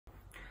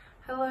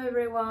Hello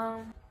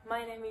everyone,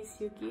 my name is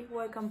Yuki.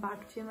 Welcome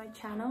back to my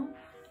channel.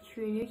 If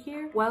you're new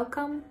here,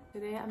 welcome.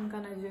 Today I'm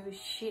gonna do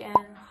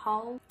Shein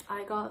haul.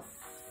 I got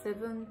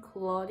 7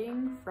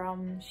 clothing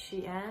from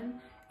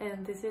Shein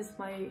and this is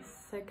my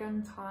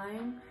second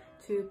time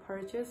to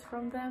purchase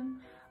from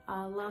them.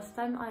 Last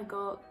time I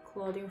got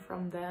clothing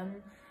from them,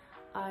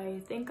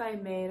 I think I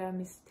made a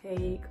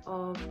mistake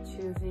of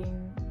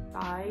choosing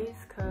size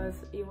because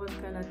it was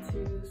kinda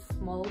too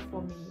small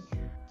for me.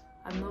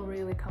 I'm not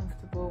really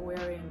comfortable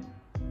wearing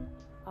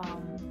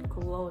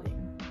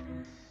clothing.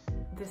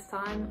 This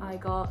time I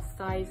got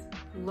size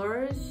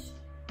large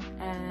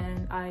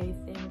and I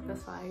think the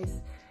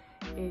size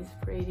is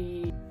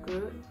pretty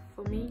good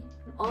for me.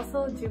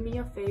 Also, do me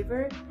a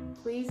favor,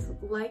 please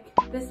like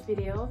this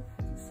video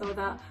so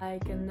that I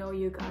can know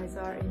you guys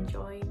are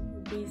enjoying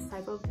these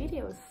type of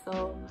videos.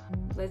 So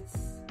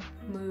let's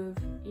move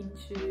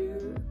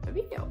into the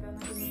video. I'm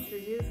gonna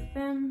introduce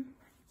them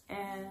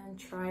and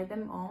try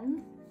them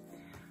on.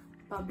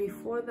 But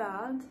before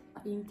that,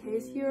 in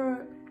case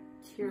you're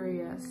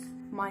curious,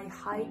 my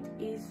height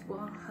is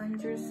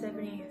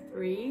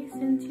 173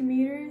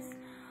 centimeters.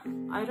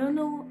 I don't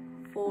know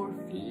 4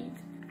 feet,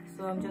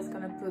 so I'm just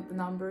gonna put the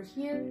number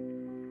here.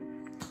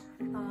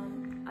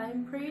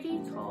 I'm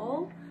pretty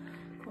tall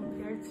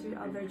compared to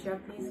other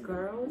Japanese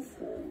girls,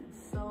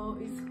 so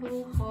it's a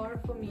little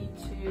hard for me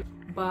to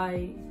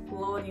buy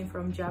clothing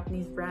from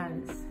Japanese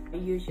brands. I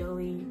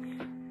usually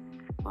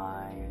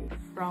buy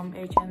from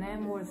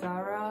H&M or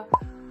Zara,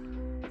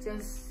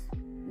 just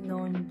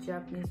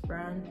non-Japanese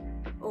brand.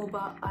 Oh,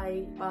 but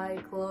I buy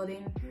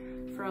clothing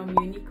from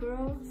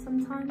Uniqlo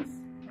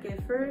sometimes. Okay,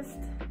 first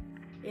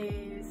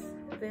is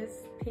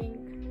this pink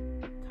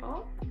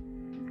top.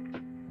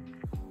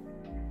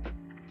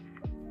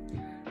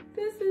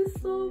 This is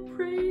so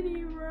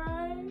pretty,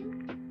 right?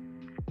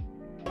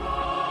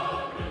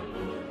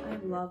 I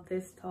love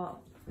this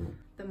top.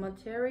 The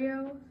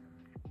material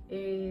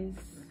is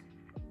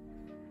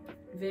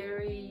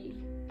very,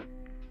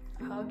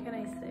 how can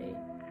I say?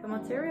 The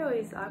material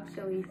is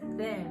actually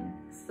thin,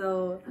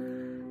 so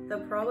the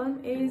problem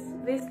is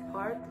this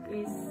part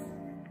is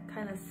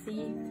kind of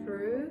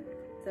see-through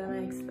than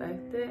I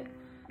expected.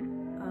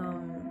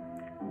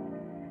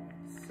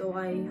 So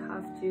I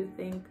have to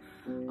think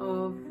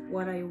of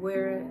what I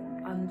wear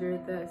under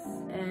this,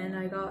 and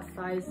I got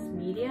size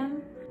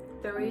medium.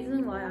 The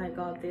reason why I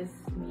got this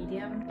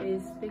medium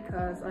is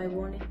because I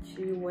wanted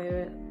to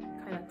wear it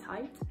kind of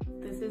tight.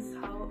 This is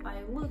how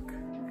I look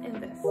in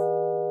this.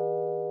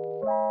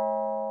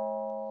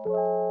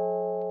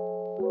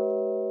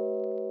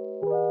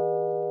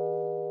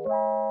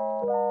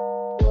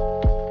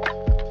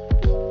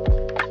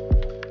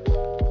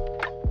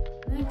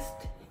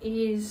 Next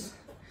is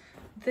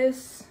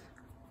this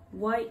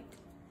white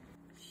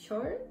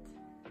short.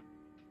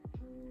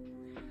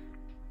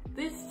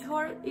 This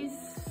short is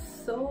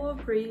so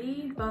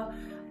pretty, but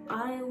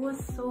I was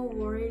so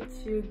worried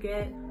to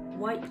get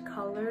white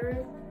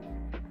color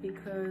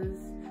because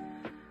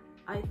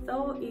I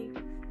thought it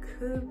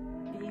could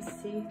be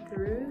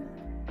see-through,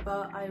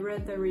 but I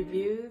read the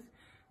reviews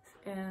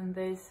and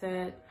they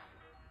said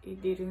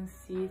it didn't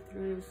see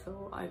through,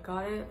 so I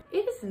got it.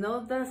 It is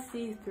not that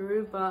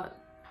see-through, but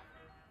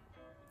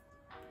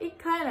it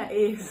kind of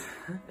is.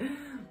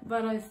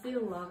 But I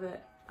still love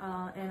it,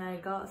 and I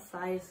got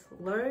size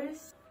large.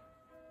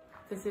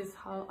 This is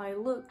how I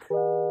look.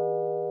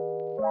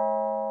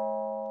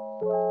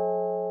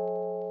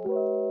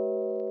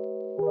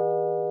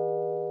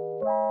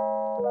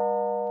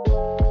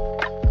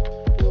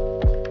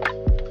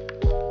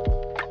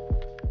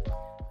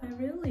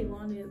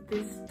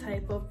 This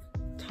type of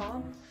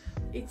top,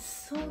 it's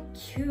so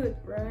cute,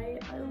 right?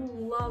 I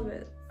love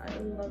it. I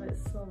love it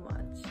so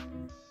much.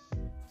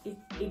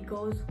 It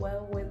goes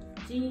well with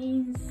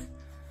jeans.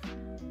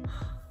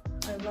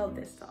 I love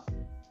this top.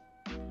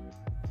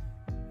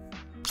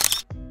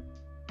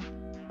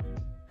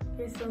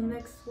 Okay, so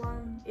next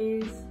one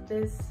is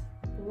this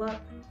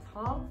black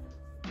top,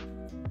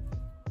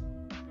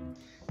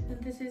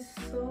 and this is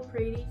so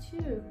pretty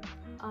too.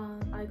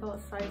 I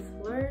got size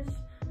large,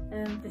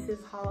 and this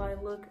is how I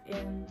look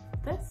in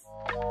this.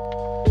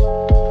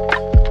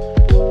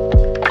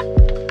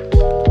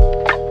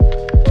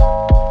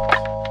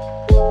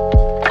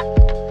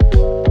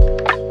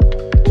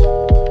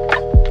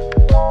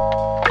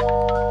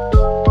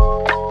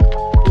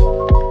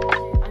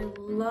 I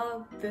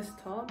love this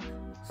top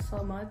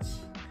so much.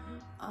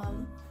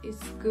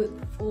 It's good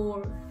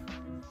for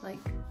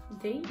like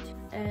date,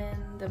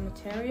 and the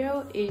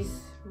material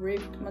is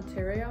ribbed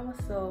material,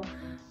 so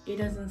it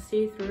doesn't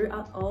see through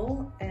at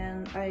all,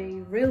 and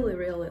I really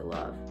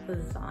love the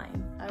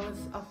design. I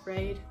was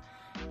afraid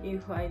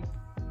if I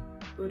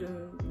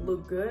wouldn't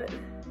look good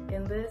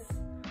in this,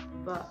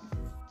 but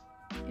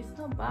it's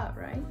not bad,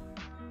 right?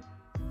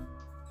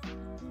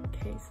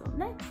 Okay, so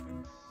next,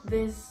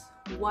 this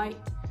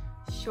white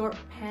short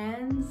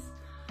pants,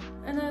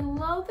 and I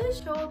love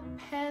this short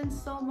pants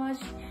so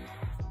much.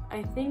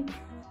 I think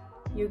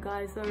you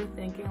guys are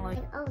thinking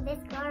like, oh,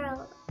 this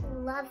girl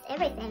loves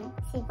everything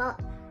she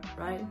bought,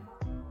 right?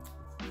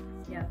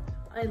 Yeah,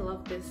 I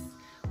love this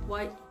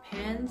white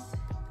pants.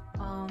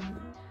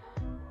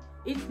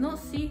 It's not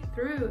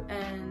see-through,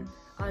 and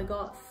I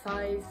got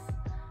size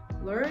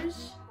large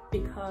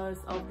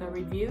because of the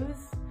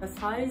reviews. The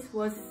size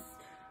was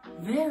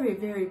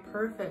very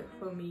perfect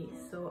for me,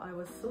 so I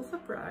was so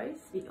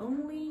surprised. The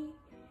only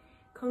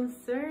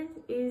concern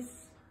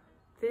is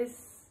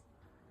this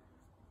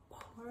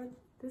part.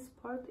 This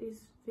part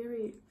is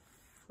very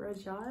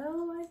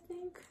fragile, I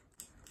think.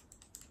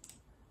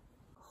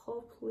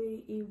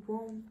 Hopefully it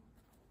won't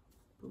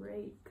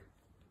break.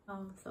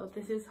 So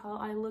this is how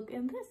I look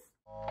in this.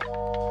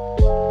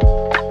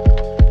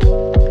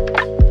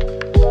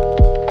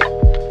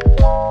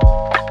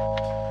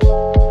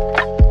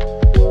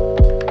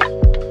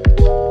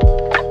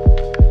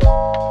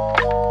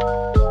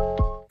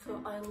 So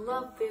I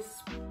love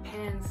this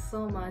pants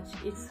so much.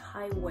 It's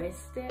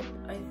high-waisted.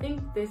 I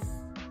think this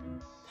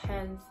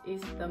pants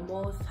is the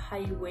most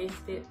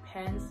high-waisted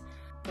pants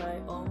that I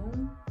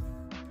own.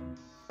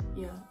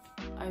 Yeah,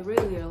 I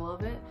really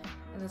love it,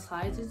 and the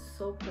size is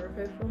so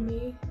perfect for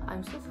me.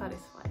 I'm so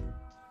satisfied.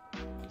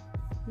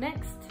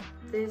 Next,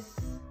 this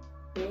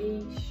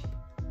beige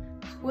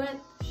sweat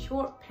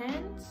short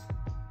pants.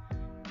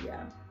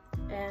 Yeah,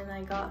 and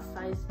I got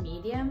size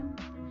medium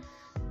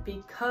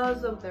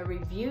because of the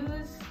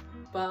reviews,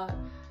 but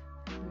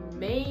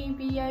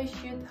maybe I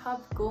should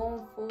have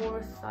gone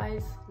for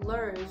size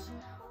large,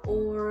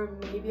 or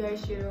maybe I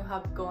should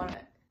have gone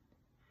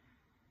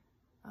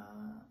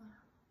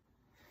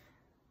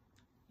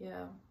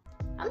yeah,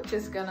 I'm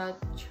just gonna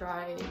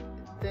try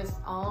this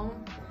on,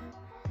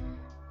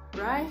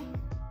 right?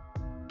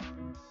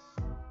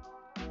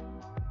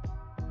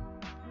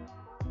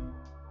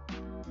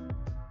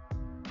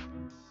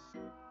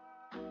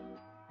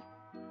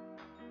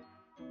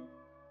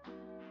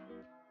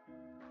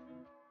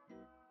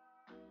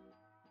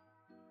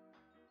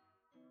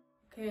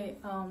 Okay,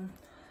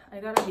 I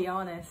gotta be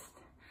honest,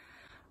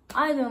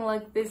 I don't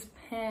like this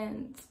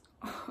pants.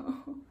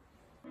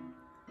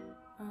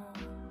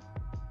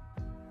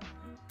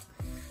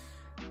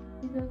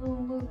 It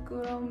doesn't look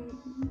good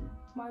on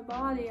my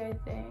body, I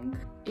think.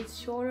 It's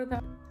shorter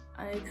than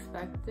I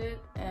expected,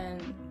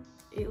 and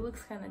it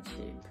looks kind of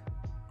cheap.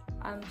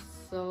 I'm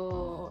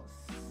so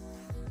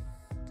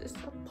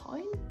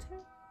disappointed.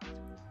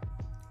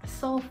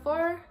 So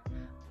far,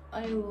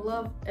 I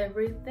love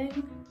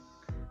everything,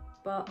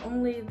 but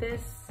only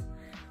this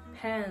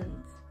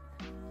pants.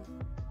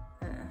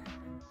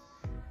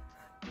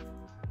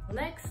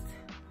 Next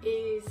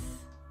is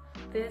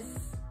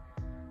this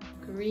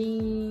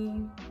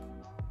green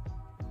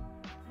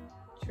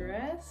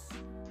dress.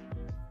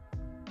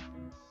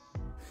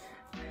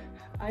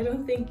 I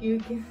don't think you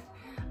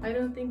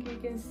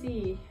can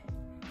see,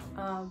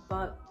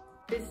 but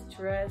this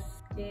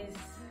dress is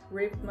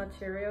ribbed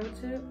material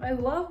too. I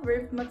love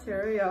ribbed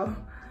material.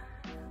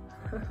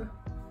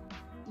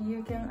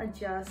 You can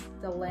adjust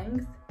the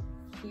length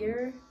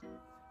here.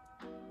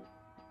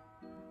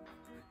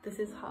 This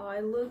is how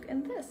I look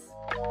in this.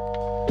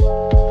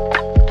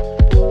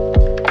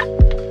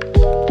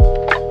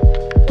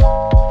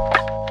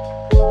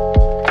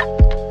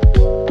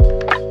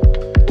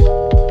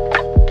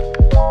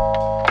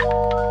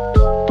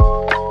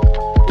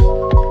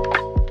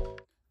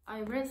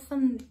 I read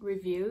some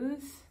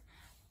reviews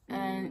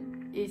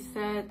and it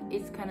said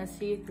it's kind of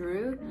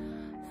see-through,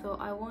 so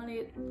I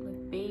wanted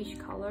like beige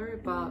color,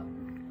 but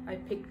I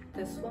picked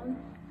this one,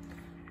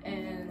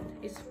 and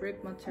it's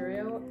ribbed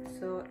material,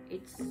 so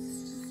it's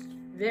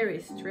very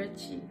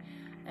stretchy,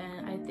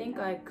 and I think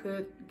I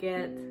could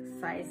get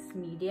size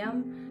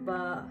medium,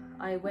 but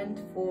I went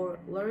for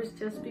large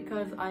just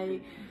because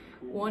I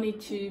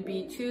wanted to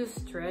be too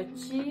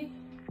stretchy.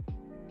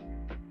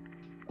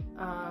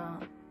 How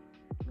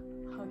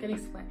can I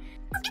explain?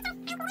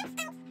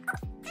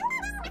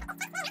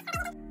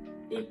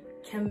 It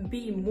can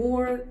be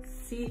more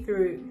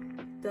see-through.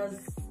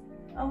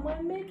 Am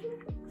I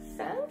making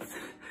sense?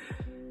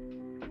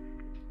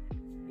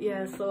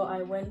 Yeah, so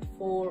I went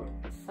for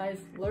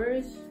size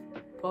large,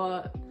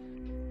 but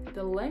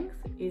the length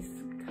is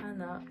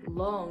kind of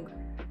long,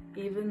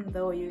 even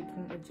though you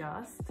can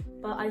adjust.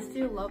 But I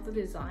still love the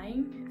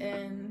design,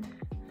 and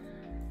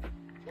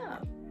yeah,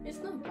 it's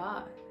not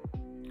bad.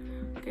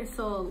 Okay,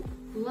 so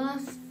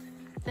last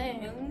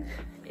thing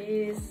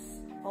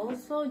is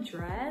also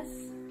dress,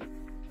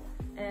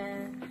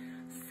 and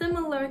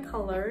similar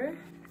color.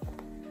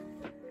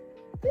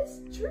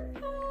 This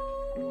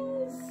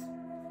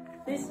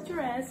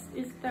dress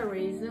is the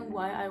reason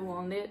why I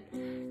wanted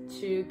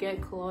to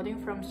get clothing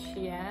from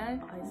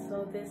Shein. I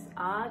saw this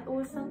ad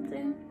or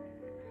something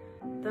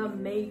that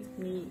made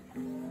me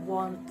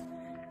want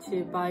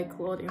to buy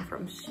clothing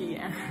from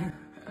Shein.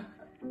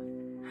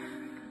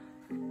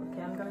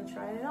 Okay, I'm gonna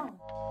try it on.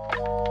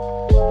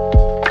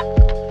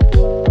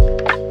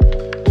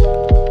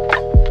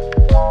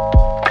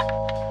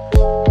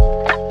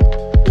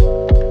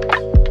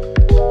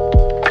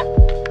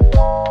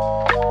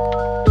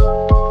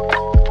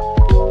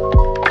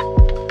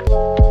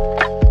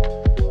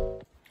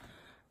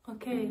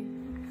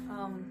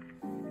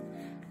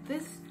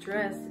 This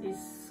dress is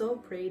so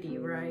pretty,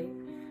 right?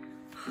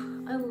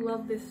 I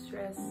love this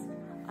dress.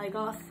 I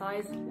got a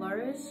size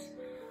large.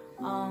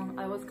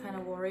 I was kind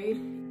of worried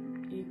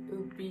it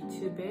would be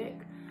too big,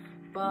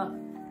 but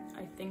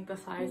I think the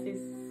size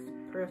is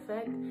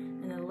perfect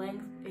and the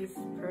length is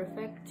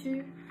perfect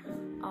too.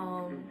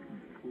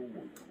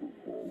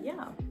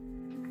 Yeah,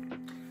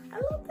 I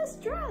love this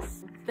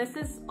dress. This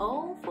is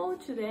all for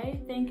today.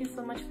 Thank you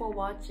so much for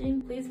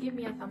watching. Please give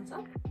me a thumbs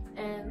up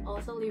and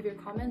also leave your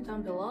comment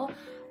down below.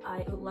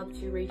 I would love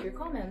to read your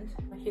comment.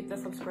 Hit the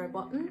subscribe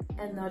button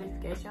and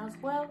notification as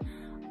well.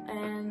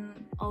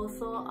 And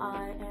also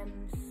I am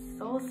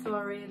so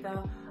sorry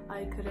that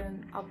I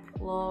couldn't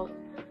upload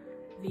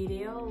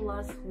video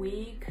last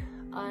week.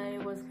 I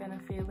was kind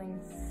of feeling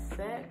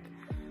sick,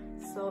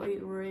 so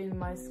it ruined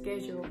my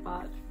schedule,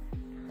 but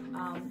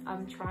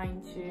I'm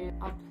trying to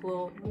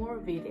upload more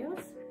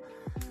videos.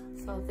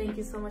 So thank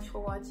you so much for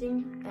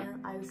watching,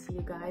 and I'll see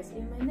you guys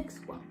in my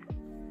next one.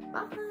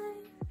 Bye!